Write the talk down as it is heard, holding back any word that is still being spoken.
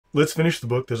Let's finish the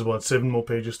book. There's about 7 more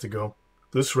pages to go.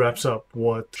 This wraps up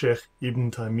what Sheikh Ibn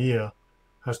Taymiyyah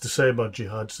has to say about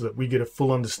jihad so that we get a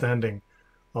full understanding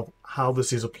of how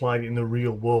this is applied in the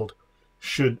real world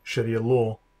should Sharia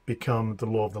law become the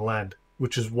law of the land.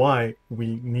 Which is why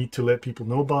we need to let people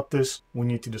know about this. We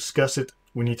need to discuss it.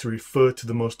 We need to refer to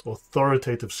the most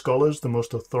authoritative scholars, the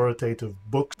most authoritative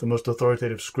books, the most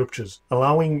authoritative scriptures.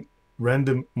 Allowing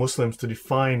random Muslims to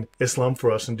define Islam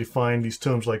for us and define these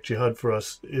terms like jihad for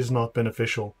us is not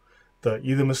beneficial. They're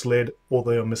either misled or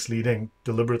they are misleading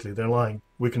deliberately. They're lying.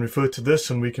 We can refer to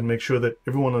this and we can make sure that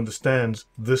everyone understands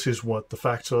this is what the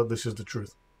facts are, this is the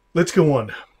truth. Let's go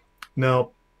on.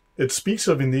 Now, it speaks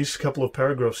of in these couple of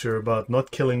paragraphs here about not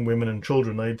killing women and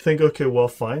children. I'd think, okay, well,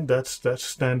 fine, that's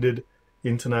standard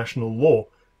international law.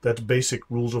 That's basic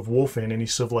rules of warfare in any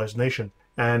civilized nation.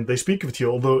 And they speak of it here,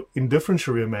 although in different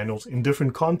Sharia manuals, in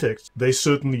different contexts, they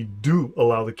certainly do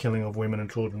allow the killing of women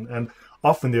and children. And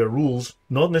often there are rules,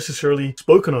 not necessarily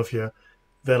spoken of here,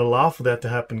 that allow for that to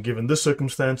happen given this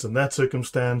circumstance and that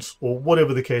circumstance, or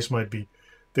whatever the case might be.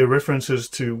 There are references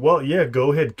to, well, yeah,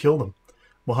 go ahead, kill them.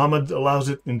 Muhammad allows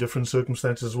it in different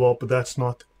circumstances as well, but that's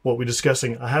not what we're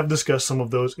discussing. I have discussed some of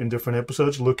those in different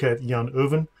episodes. Look at Jan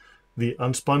Irvin, the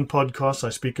UnSpun podcast. I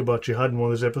speak about jihad in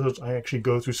one of those episodes. I actually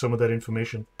go through some of that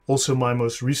information. Also, my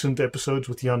most recent episodes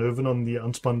with Jan Irvin on the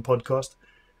UnSpun podcast,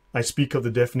 I speak of the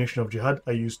definition of jihad.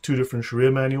 I use 2 different Sharia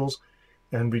manuals,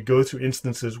 and we go through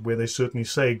instances where they certainly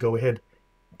say, go ahead,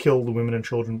 kill the women and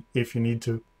children if you need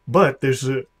to. But there's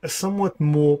a somewhat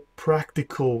more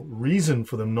practical reason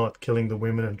for them not killing the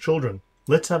women and children.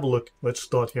 Let's have a look. Let's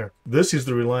start here. This is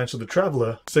the Reliance of the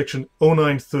Traveller, section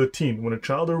 0913. When a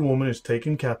child or a woman is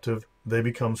taken captive, they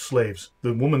become slaves.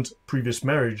 The woman's previous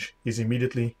marriage is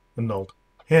immediately annulled.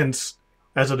 Hence,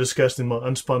 as I discussed in my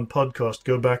UnSpun podcast,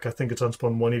 go back, I think it's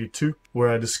UnSpun 182, where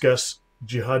I discuss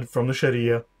jihad from the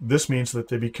Sharia. This means that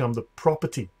they become the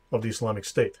property of the Islamic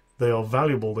State. They are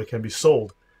valuable, they can be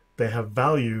sold. They have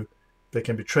value, they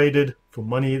can be traded for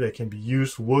money, they can be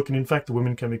used for work, and in fact the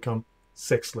women can become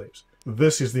sex slaves.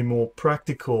 This is the more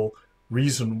practical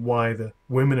reason why the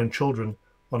women and children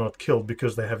are not killed,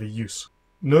 because they have a use.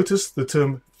 Notice the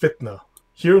term fitna.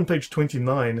 Here on page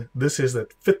 29, this says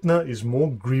that fitna is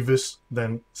more grievous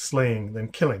than slaying, than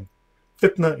killing.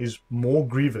 Fitna is more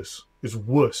grievous, is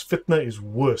worse. Fitna is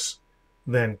worse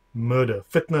than murder.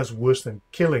 Fitna is worse than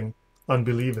killing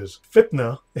unbelievers.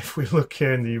 Fitna, if we look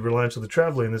here in the Reliance of the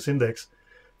Traveller in this index,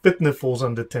 fitna falls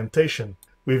under temptation.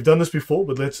 We've done this before,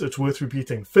 but it's worth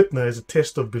repeating. Fitna is a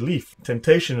test of belief.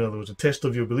 Temptation, in other words, a test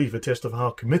of your belief, a test of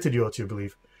how committed you are to your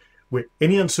belief, where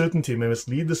any uncertainty may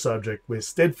mislead the subject, where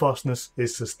steadfastness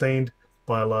is sustained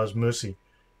by Allah's mercy.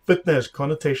 Fitna has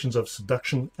connotations of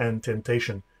seduction and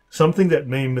temptation. Something that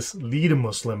may mislead a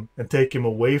Muslim and take him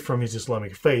away from his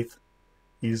Islamic faith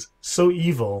is so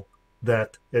evil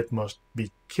that it must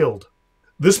be killed.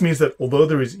 This means that although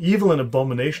there is evil and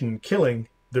abomination in killing,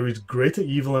 there is greater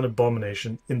evil and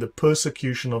abomination in the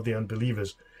persecution of the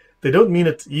unbelievers. They don't mean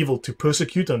it's evil to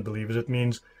persecute unbelievers. It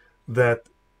means that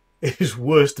it is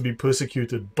worse to be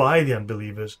persecuted by the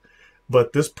unbelievers.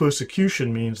 But this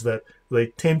persecution means that they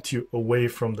tempt you away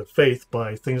from the faith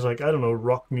by things like, I don't know,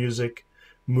 rock music,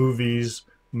 movies,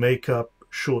 makeup,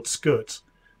 short skirts,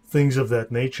 things of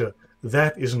that nature.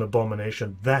 That is an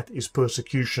abomination. That is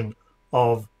persecution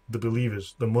of the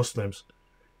believers, the Muslims.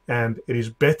 And it is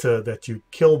better that you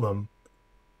kill them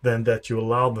than that you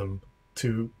allow them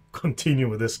to continue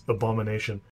with this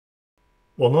abomination.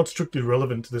 While not strictly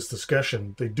relevant to this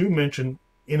discussion, they do mention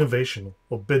innovation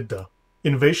or bid'ah.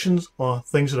 Innovations are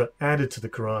things that are added to the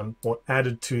Quran or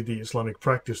added to the Islamic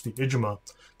practice, the ijma,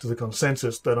 to the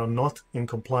consensus, that are not in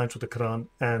compliance with the Quran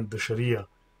and the Sharia.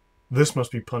 This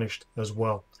must be punished as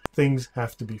well. Things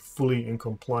have to be fully in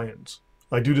compliance.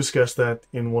 I do discuss that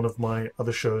in one of my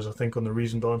other shows, I think on the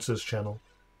Reasoned Answers channel.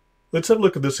 Let's have a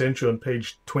look at this entry on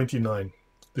page 29.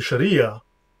 The Sharia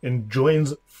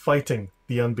enjoins fighting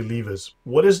the unbelievers.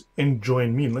 What does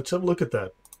enjoin mean? Let's have a look at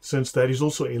that, since that is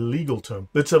also a legal term.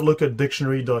 Let's have a look at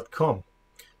dictionary.com.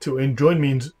 To enjoin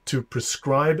means to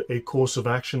prescribe a course of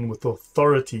action with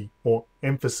authority or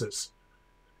emphasis.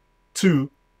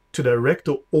 To direct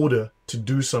or order to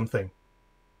do something.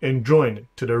 Enjoin,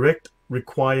 to direct,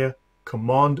 require,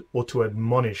 command, or to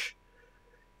admonish.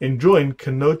 Enjoin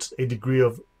connotes a degree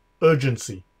of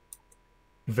urgency.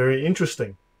 Very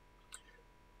interesting.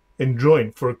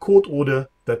 Enjoin, for a court order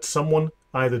that someone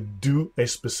either do a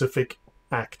specific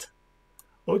act.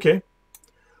 Okay,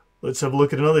 let's have a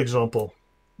look at another example.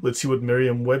 Let's see what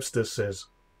Merriam-Webster says.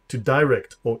 To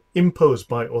direct or impose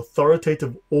by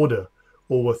authoritative order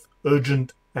or with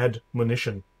urgent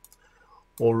admonition.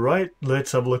 Alright,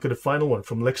 let's have a look at the final one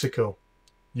from Lexico,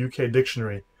 UK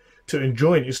Dictionary. To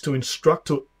enjoin is to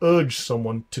instruct or urge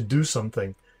someone to do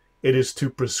something. It is to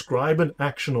prescribe an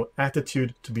action or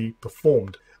attitude to be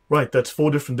performed. Right, that's 4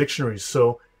 different dictionaries.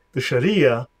 So the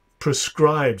Sharia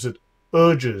prescribes, it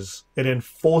urges, it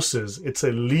enforces. It's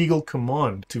a legal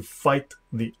command to fight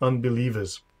the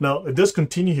unbelievers. Now, it does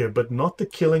continue here, but not the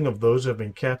killing of those who have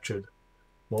been captured.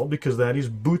 Well, because that is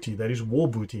booty, that is war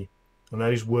booty, and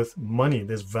that is worth money.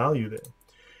 There's value there.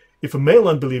 If a male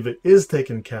unbeliever is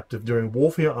taken captive during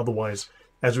warfare or otherwise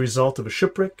as a result of a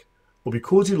shipwreck, or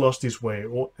because he lost his way,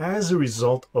 or as a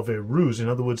result of a ruse, in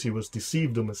other words, he was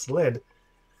deceived or misled,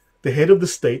 the head of the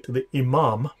state, the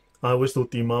imam, I always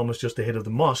thought the imam was just the head of the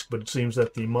mosque, but it seems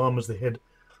that the imam is the head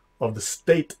of the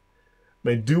state,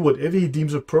 may do whatever he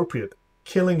deems appropriate,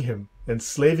 killing him,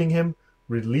 enslaving him,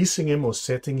 releasing him, or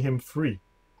setting him free.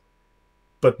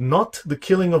 But not the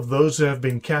killing of those who have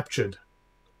been captured.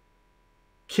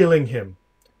 Killing him.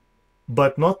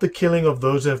 But not the killing of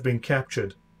those who have been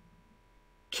captured.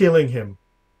 Killing him.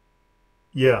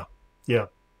 Yeah.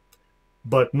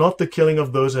 But not the killing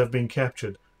of those who have been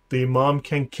captured. The imam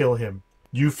can kill him.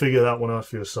 You figure that one out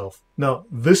for yourself. Now,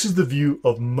 this is the view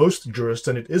of most jurists,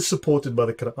 and it is supported by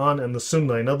the Quran and the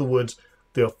Sunnah. In other words,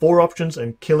 there are 4 options,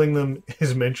 and killing them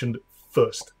is mentioned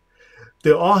first.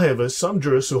 There are, however, some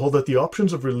jurists who hold that the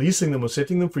options of releasing them or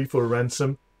setting them free for a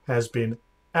ransom has been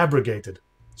abrogated.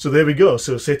 So there we go.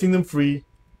 So setting them free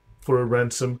for a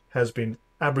ransom has been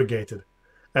abrogated.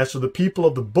 As for the people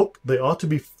of the book, they are to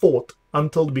be fought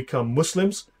until they become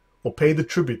Muslims or pay the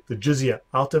tribute, the jizya,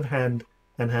 out of hand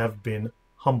and have been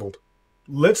humbled.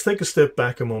 Let's take a step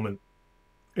back a moment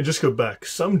and just go back.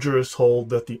 Some jurists hold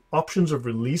that the options of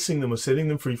releasing them or setting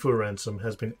them free for a ransom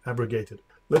has been abrogated.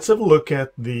 Let's have a look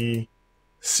at the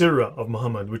Sirah of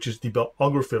Muhammad, which is the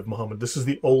biography of Muhammad. This is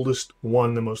the oldest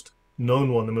one, the most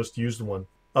known one, the most used one.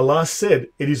 Allah said,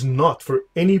 "It is not for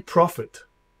any prophet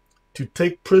to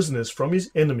take prisoners from his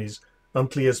enemies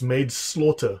until he has made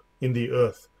slaughter in the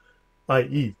earth,"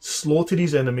 i.e., slaughtered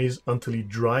his enemies until he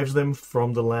drives them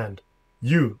from the land.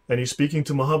 You, and he's speaking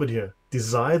to Muhammad here,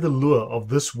 desire the lure of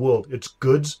this world, its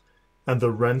goods, and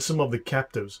the ransom of the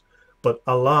captives, but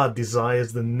Allah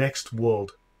desires the next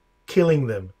world, killing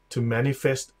them to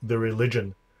manifest the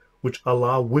religion, which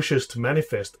Allah wishes to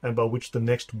manifest and by which the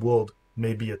next world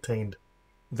may be attained.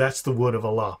 That's the word of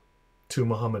Allah to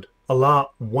Muhammad. Allah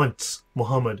wants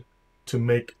Muhammad to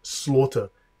make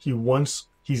slaughter. He wants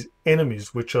his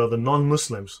enemies, which are the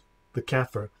non-Muslims, the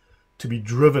kafir, to be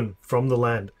driven from the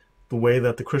land, the way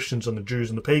that the Christians and the Jews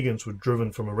and the pagans were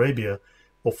driven from Arabia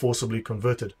or forcibly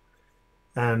converted.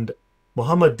 And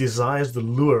Muhammad desires the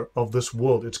lure of this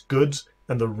world, its goods,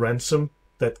 and the ransom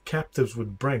that captives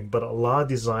would bring, but Allah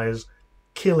desires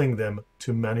killing them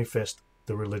to manifest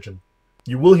the religion.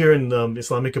 You will hear in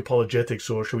Islamic apologetics,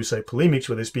 or shall we say polemics,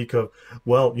 where they speak of,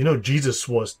 well, you know, Jesus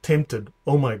was tempted.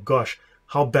 Oh my gosh,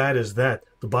 how bad is that?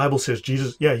 The Bible says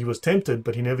Jesus, yeah, he was tempted,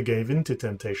 but he never gave in to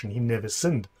temptation. He never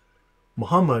sinned.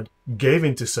 Muhammad gave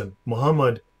in to sin.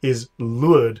 Muhammad is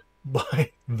lured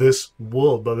by this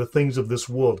world, by the things of this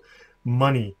world.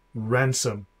 Money,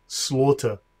 ransom,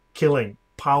 slaughter, killing,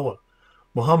 power.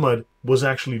 Muhammad was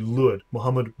actually lured.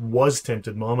 Muhammad was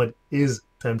tempted. Muhammad is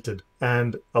tempted.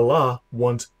 And Allah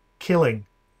wants killing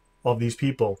of these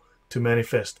people to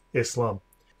manifest Islam.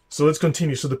 So let's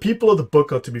continue. So the people of the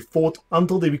book are to be fought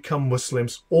until they become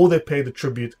Muslims or they pay the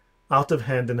tribute out of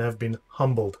hand and have been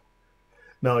humbled.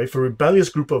 Now, if a rebellious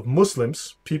group of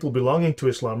Muslims, people belonging to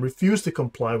Islam, refuse to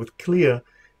comply with clear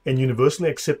and universally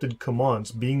accepted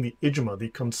commands, being the ijma, the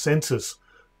consensus,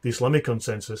 the Islamic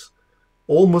consensus,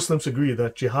 all Muslims agree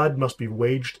that jihad must be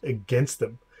waged against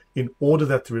them in order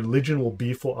that the religion will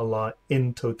be for Allah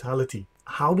in totality.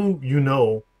 How do you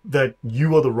know that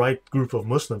you are the right group of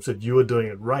Muslims, that you are doing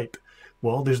it right?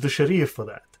 Well, there's the Sharia for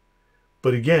that.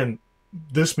 But again,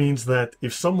 this means that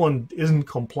if someone isn't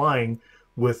complying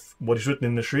with what is written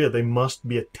in the Sharia, they must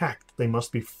be attacked, they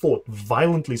must be fought,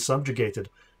 violently subjugated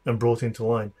and brought into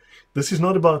line. This is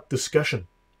not about discussion.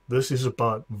 This is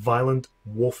about violent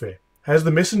warfare. Has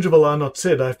the Messenger of Allah not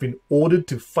said, "I have been ordered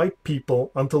to fight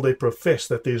people until they profess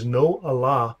that there is no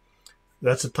Allah,"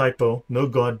 that's a typo, no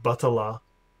God but Allah,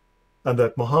 and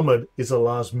that Muhammad is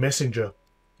Allah's messenger?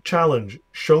 Challenge,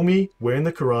 show me where in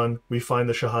the Quran we find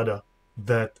the Shahada,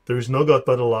 that there is no God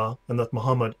but Allah and that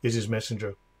Muhammad is his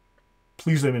messenger.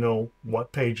 Please let me know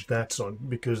what page that's on,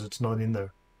 because it's not in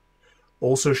there.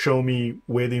 Also show me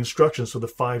where the instructions for the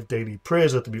 5 daily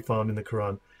prayers are to be found in the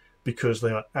Quran, because they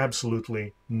are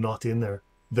absolutely not in there.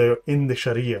 They're in the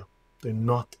Sharia. They're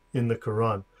not in the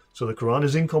Quran. So the Quran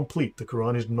is incomplete. The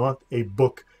Quran is not a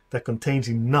book that contains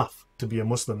enough to be a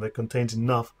Muslim, that contains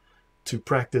enough to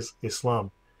practice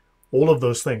Islam. All of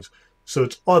those things. So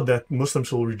it's odd that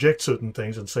Muslims will reject certain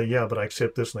things and say, yeah, but I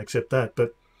accept this and I accept that.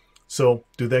 But so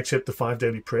do they accept the 5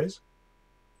 daily prayers?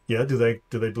 Yeah. Do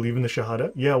they believe in the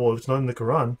Shahada? Yeah, well, it's not in the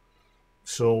Quran.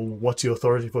 So what's your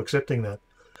authority for accepting that?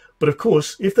 But of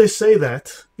course, if they say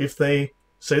that, if they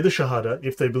say the Shahada,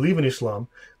 if they believe in Islam,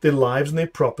 their lives and their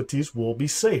properties will be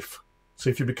safe. So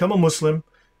if you become a Muslim,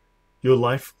 your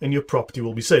life and your property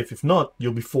will be safe. If not,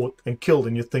 you'll be fought and killed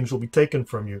and your things will be taken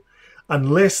from you.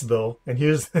 Unless, though, and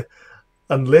here's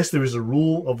unless there is a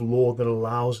rule of law that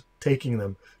allows taking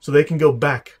them. So they can go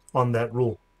back on that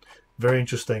rule. Very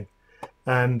interesting.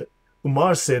 And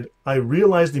Umar said, I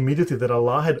realized immediately that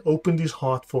Allah had opened his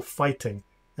heart for fighting,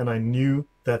 and I knew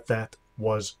that that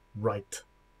was right.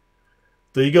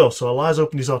 There you go. So Allah has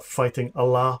opened his heart for fighting.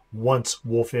 Allah wants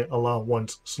warfare. Allah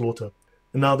wants slaughter.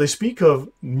 And now they speak of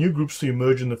new groups to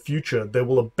emerge in the future. They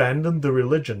will abandon the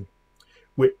religion.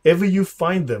 Wherever you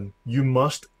find them, you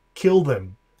must kill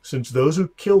them, since those who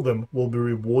kill them will be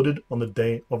rewarded on the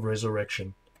day of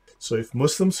resurrection. So if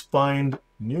Muslims find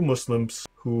new Muslims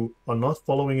who are not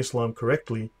following Islam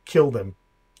correctly, kill them,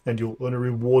 and you'll earn a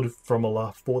reward from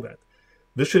Allah for that.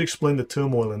 This should explain the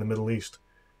turmoil in the Middle East.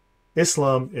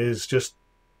 Islam is just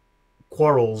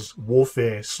quarrels,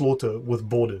 warfare, slaughter with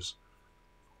borders.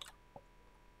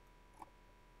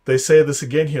 They say this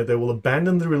again here, they will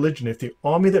abandon the religion if the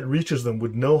army that reaches them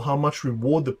would know how much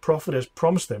reward the Prophet has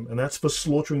promised them, and that's for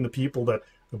slaughtering the people that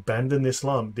abandon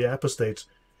Islam, the apostates.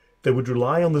 They would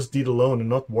rely on this deed alone and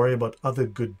not worry about other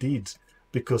good deeds,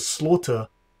 because slaughter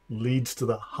leads to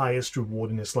the highest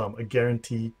reward in Islam, a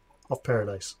guarantee of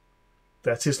paradise.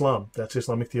 That's Islam. That's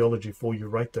Islamic theology for you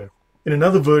right there. In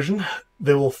another version,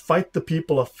 they will fight the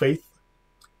people of faith.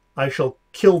 I shall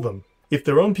kill them. If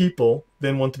their own people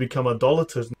then want to become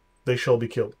idolaters, they shall be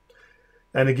killed.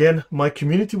 And again, my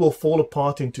community will fall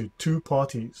apart into 2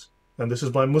 parties. And this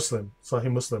is by Muslim,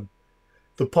 Sahih Muslim.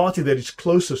 The party that is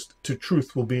closest to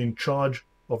truth will be in charge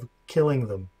of killing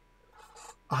them.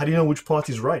 How do you know which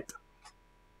party is right?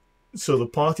 So the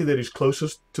party that is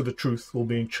closest to the truth will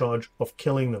be in charge of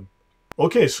killing them.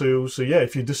 Okay, so yeah,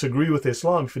 if you disagree with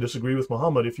Islam, if you disagree with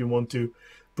Muhammad, if you want to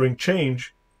bring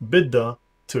change, bid'ah,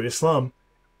 to Islam,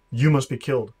 you must be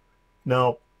killed.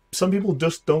 Now, some people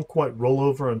just don't quite roll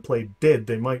over and play dead.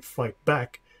 They might fight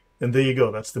back. And there you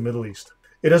go. That's the Middle East.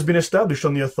 It has been established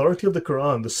on the authority of the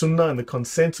Quran, the Sunnah, and the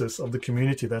consensus of the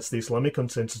community, that's the Islamic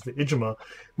consensus, the Ijma,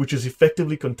 which is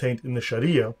effectively contained in the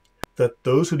Sharia, that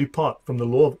those who depart from the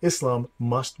law of Islam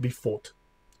must be fought,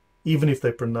 even if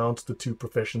they pronounce the 2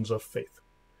 professions of faith.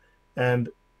 And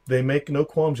they make no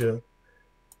qualms here.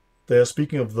 They are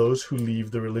speaking of those who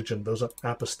leave the religion. Those are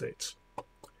apostates.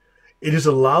 It is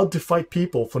allowed to fight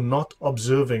people for not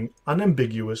observing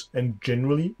unambiguous and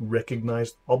generally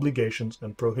recognized obligations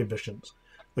and prohibitions.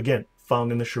 Again,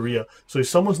 found in the Sharia. So if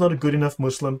someone's not a good enough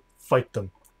Muslim, fight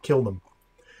them, kill them.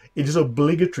 It is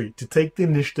obligatory to take the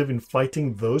initiative in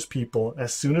fighting those people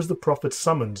as soon as the Prophet's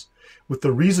summons, with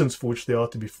the reasons for which they are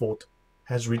to be fought,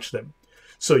 has reached them.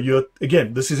 So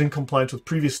again, this is in compliance with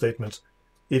previous statements.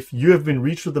 If you have been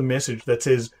reached with a message that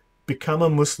says, become a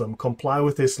Muslim, comply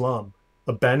with Islam,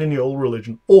 abandon your old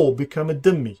religion, or become a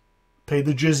dhimmi, pay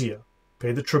the jizya,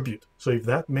 pay the tribute. So if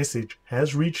that message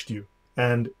has reached you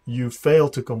and you fail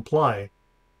to comply,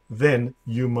 then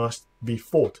you must be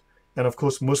fought. And of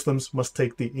course, Muslims must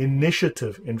take the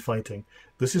initiative in fighting.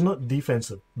 This is not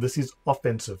defensive. This is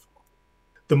offensive.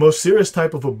 The most serious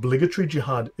type of obligatory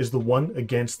jihad is the one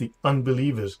against the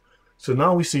unbelievers. So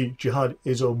now we see jihad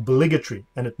is obligatory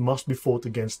and it must be fought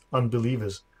against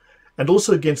unbelievers, and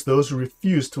also against those who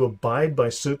refuse to abide by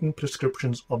certain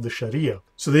prescriptions of the Sharia.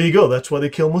 So there you go. That's why they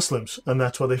kill Muslims, and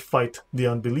that's why they fight the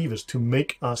unbelievers, to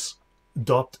make us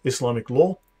adopt Islamic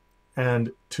law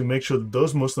and to make sure that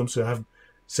those Muslims who have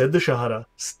said the Shahada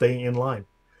stay in line.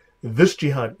 This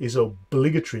jihad is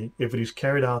obligatory if it is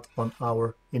carried out on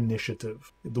our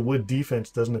initiative. The word defense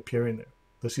doesn't appear in there.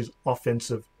 This is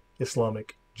offensive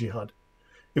Islamic jihad.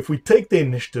 If we take the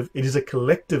initiative, it is a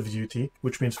collective duty,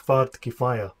 which means fard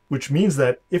kifaya, which means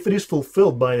that if it is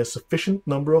fulfilled by a sufficient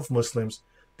number of Muslims,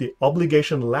 the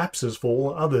obligation lapses for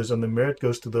all others and the merit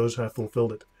goes to those who have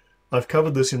fulfilled it. I've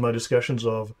covered this in my discussions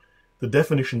of the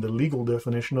definition, the legal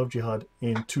definition of jihad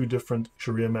in 2 different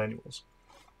Sharia manuals.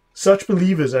 Such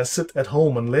believers as sit at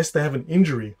home unless they have an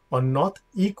injury are not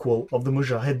equal of the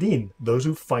mujahideen, those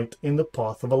who fight in the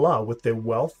path of Allah with their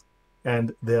wealth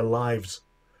and their lives.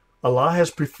 Allah has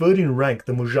preferred in rank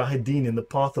the mujahideen in the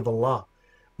path of Allah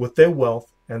with their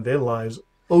wealth and their lives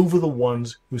over the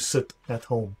ones who sit at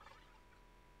home.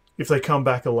 If they come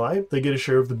back alive, they get a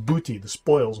share of the booty, the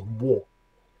spoils of war.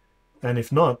 and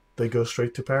if not, they go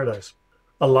straight to paradise.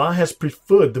 Allah has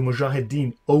preferred the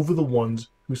mujahideen over the ones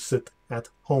who sit at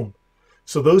home.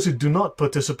 So those who do not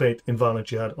participate in violent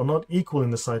jihad are not equal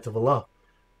in the sight of Allah.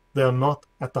 They are not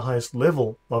at the highest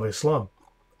level of Islam.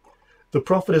 The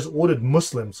Prophet has ordered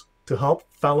Muslims to help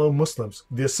fellow Muslims.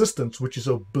 The assistance, which is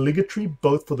obligatory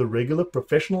both for the regular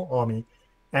professional army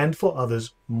and for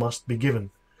others, must be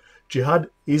given. Jihad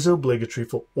is obligatory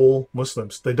for all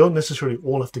Muslims. They don't necessarily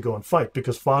all have to go and fight,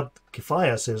 because Fard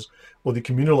Kifaya says, or the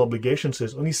communal obligation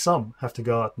says, only some have to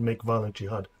go out and make violent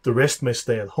jihad. The rest may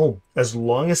stay at home. As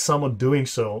long as some are doing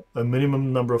so a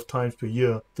minimum number of times per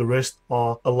year, the rest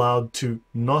are allowed to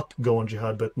not go on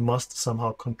jihad, but must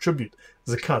somehow contribute.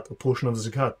 Zakat, a portion of the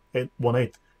zakat,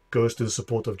 1/8, goes to the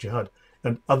support of jihad,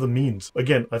 and other means.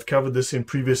 Again, I've covered this in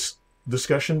previous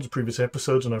discussions, previous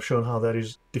episodes, and I've shown how that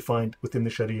is defined within the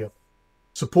Sharia.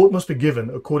 Support must be given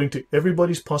according to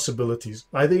everybody's possibilities,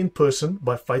 either in person,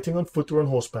 by fighting on foot or on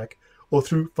horseback, or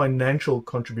through financial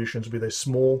contributions, be they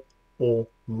small or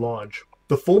large.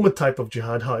 The former type of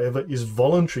jihad, however, is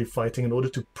voluntary fighting in order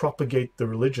to propagate the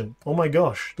religion. Oh my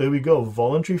gosh, there we go,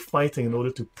 voluntary fighting in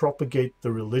order to propagate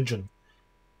the religion.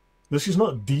 This is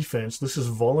not defense, this is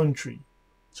voluntary.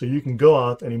 So you can go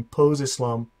out and impose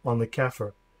Islam on the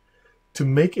kafir, to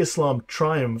make Islam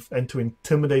triumph and to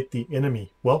intimidate the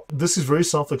enemy. Well, this is very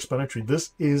self-explanatory.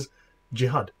 This is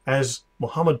jihad, as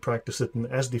Muhammad practiced it and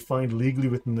as defined legally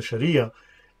within the Sharia.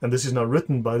 And this is now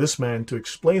written by this man to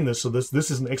explain this. So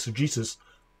this is an exegesis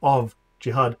of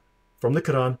jihad from the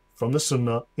Quran, from the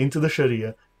Sunnah, into the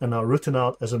Sharia, and now written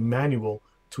out as a manual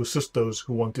to assist those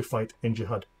who want to fight in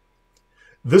jihad.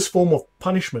 This form of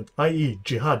punishment, i.e.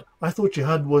 jihad, I thought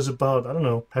jihad was about, I don't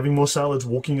know, having more salads,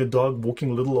 walking a dog,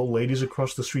 walking little old ladies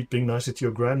across the street, being nicer to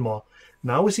your grandma.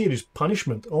 Now we see it as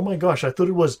punishment. Oh my gosh, I thought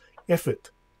it was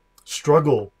effort,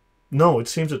 struggle. No, it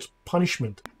seems it's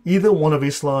punishment. Either one of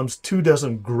Islam's 24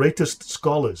 greatest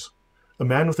scholars, a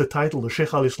man with the title, the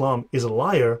Sheikh al Islam, is a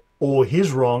liar, or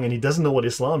he's wrong and he doesn't know what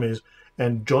Islam is,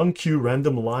 and John Q.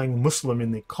 Random Lying Muslim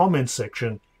in the comments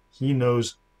section, he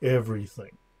knows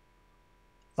everything.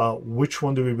 Which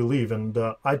one do we believe? And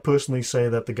I personally say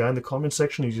that the guy in the comment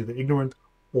section is either ignorant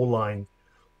or lying.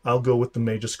 I'll go with the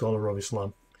major scholar of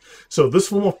Islam. So this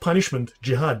form of punishment,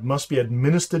 jihad, must be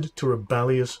administered to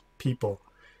rebellious people.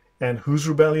 And who's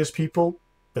rebellious people?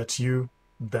 That's you,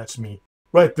 that's me.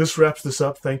 Right, this wraps this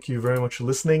up. Thank you very much for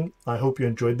listening. I hope you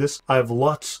enjoyed this. I have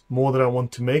lots more that I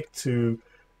want to make to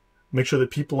make sure that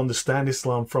people understand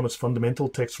Islam from its fundamental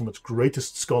text, from its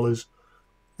greatest scholars.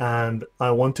 And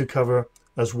I want to cover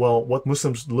as well what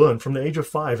Muslims learn from the age of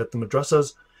 5 at the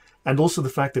madrasas, and also the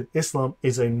fact that Islam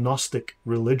is a Gnostic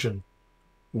religion.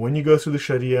 When you go through the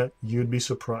Sharia, you'd be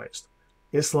surprised.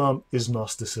 Islam is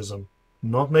Gnosticism.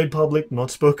 Not made public, not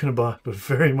spoken about, but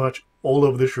very much all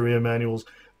over the Sharia manuals.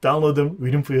 Download them,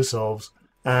 read them for yourselves.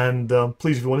 And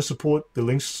please, if you want to support, the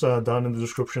links down in the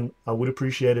description. I would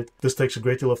appreciate it. This takes a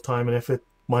great deal of time and effort.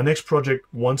 My next project,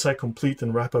 once I complete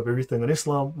and wrap up everything on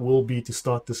Islam, will be to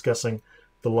start discussing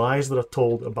the lies that are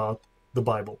told about the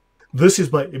Bible. This is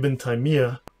by Ibn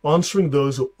Taymiyyah, answering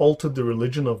those who altered the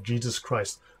religion of Jesus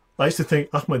Christ. I used to think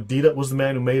Ahmad Didat was the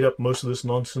man who made up most of this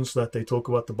nonsense that they talk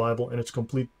about the Bible, and it's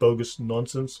complete bogus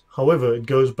nonsense. However, it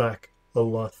goes back a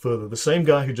lot further. The same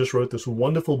guy who just wrote this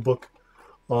wonderful book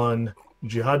on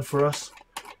jihad for us,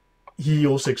 he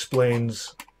also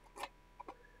explains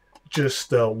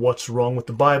just what's wrong with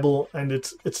the Bible, and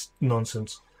it's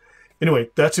nonsense.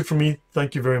 Anyway, that's it for me.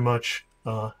 Thank you very much.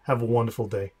 Have a wonderful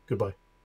day. Goodbye.